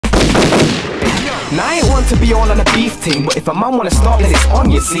Now I ain't want to be all on a beef thing, but if a man wanna start, then it's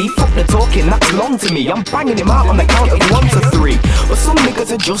on, you see. Fuck the talking, that's long to me. I'm banging him out on the count of 1 to 3. But some niggas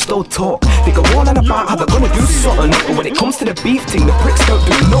are just don't talk. They go on and about how they're gonna do something, but when it comes to the beef thing, the pricks don't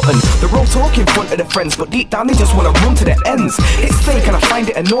do nothing. They're all talk in front of their friends, but deep down they just wanna run to their ends. It's fake and I find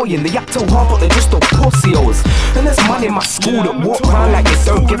it annoying. They act so hard, but they're just all pussios. And there's man in my school that walk around like they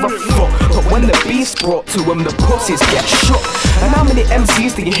don't give a fuck, but when the beef's brought to them, the pussies get shook. And how many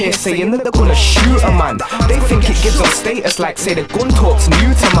MCs do you hear saying that they're gonna shoot a man? They think it gives them status, like say the gun talk's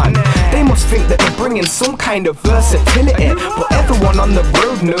new to man. They must think that they're bringing some kind of versatility, but everyone on the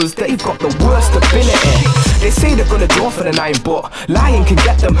road knows that they've got the worst ability. They say they're gonna draw for the 9, but lying can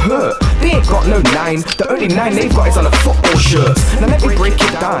get them hurt. They ain't got no 9, the only 9 they've got is on a football shirt. Now let me break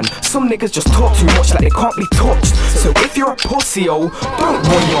it down, some niggas just talk too much like they can't be touched. So if you're a pussy-o, don't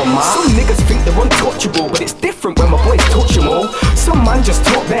run your mouth. Some niggas think they're untouchable, but it's different when my boys touch them all. Some man just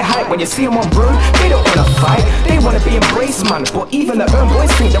talk their hype, when you see them on road, they don't wanna fight, they wanna be embraced, man. But even their own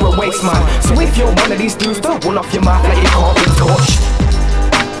boys think they're a waste, man. So if you're one of these dudes, don't run off your mouth like you can't be